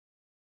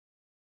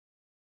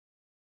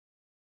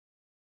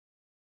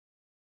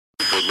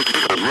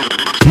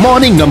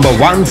Morning number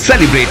 1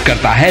 celebrate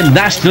करता है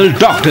national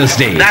doctors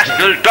day.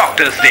 National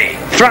doctors day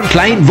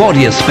frontline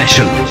warrior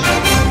special.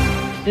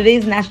 Today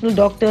is national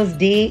doctors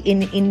day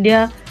in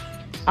India.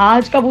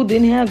 आज का वो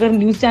दिन है, अगर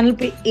न्यूज चैनल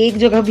पे एक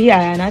जगह भी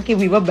आया ना कि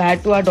we were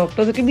bad to our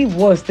doctors, it will be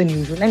worse than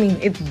usual. I mean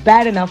it's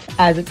bad enough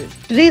as it is.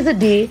 Today is a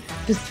day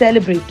to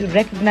celebrate, to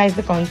recognise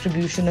the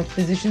contribution of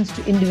physicians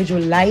to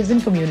individual lives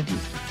and communities.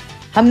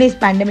 हमने इस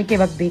pandemic के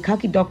वक्त देखा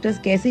कि doctors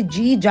कैसे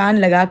जी जान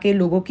लगा के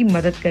लोगों की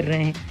मदद कर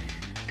रहे हैं।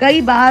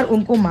 कई बार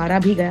उनको मारा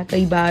भी गया,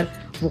 कई बार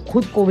वो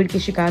खुद कोविड के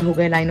शिकार हो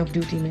गए लाइन ऑफ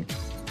ड्यूटी में।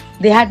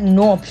 They had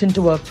no option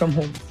to work from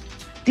home.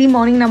 Team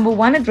Morning number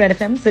 1 at Red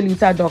FM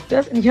salutes our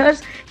doctors, and here's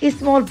a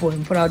small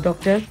poem for our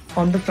doctors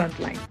on the front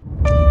line.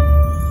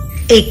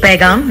 एक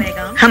पैगाम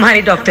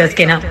हमारे doctors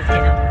के नाम।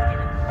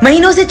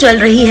 महीनों से चल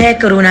रही है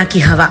कोरोना की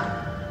हवा,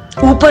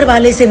 ऊपर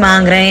वाले से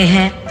मांग रहे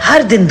हैं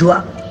हर दिन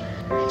दुआ।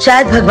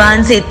 शायद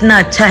भगवान से इतना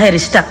अच्छा है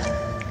रिश्ता,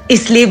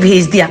 इसलिए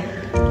भेज दिया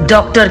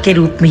डॉक्टर के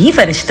रूप में ही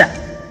फरिश्ता।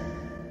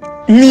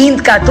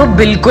 नींद का तो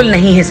बिल्कुल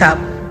नहीं हिसाब,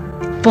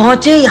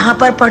 पहुंचे यहाँ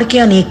पर पढ़ के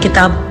अनेक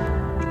किताब।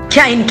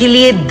 क्या इनके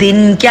लिए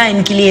दिन, क्या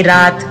इनके लिए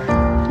रात।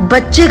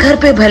 बच्चे घर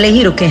पे भले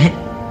ही रुके हैं,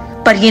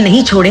 पर ये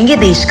नहीं छोड़ेंगे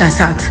देश का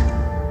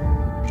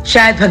साथ।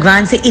 शायद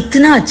भगवान से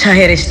इतना अच्छा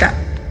है रिश्ता,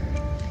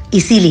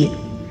 इसीलिए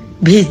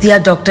भेज दिया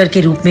डॉक्टर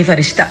के रूप में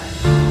फरिश्ता।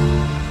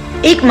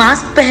 एक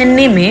मास्क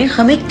पहनने में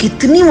हमें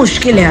कितनी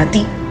मुश्किलें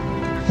आती,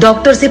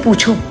 डॉक्टर से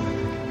पूछो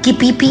कि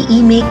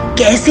पीपीई में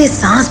कैसे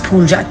सांस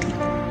फूल जाती।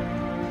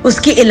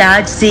 उसके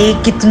इलाज से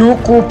कितनों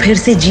को फिर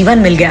से जीवन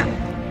मिल गया।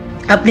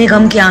 अपने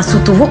गम के आंसू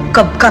तो वो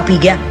कब का पी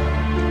गया।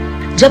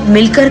 जब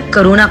मिलकर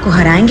कोरोना को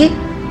हराएंगे,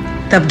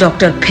 तब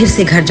डॉक्टर फिर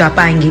से घर जा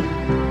पाएंगे।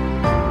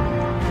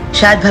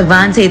 शायद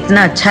भगवान से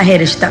इतना अच्छा है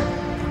रिश्ता,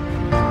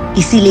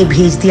 इसीलिए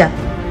भेज दिया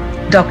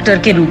डॉक्टर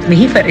के रूप में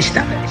ही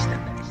फरिश्ता।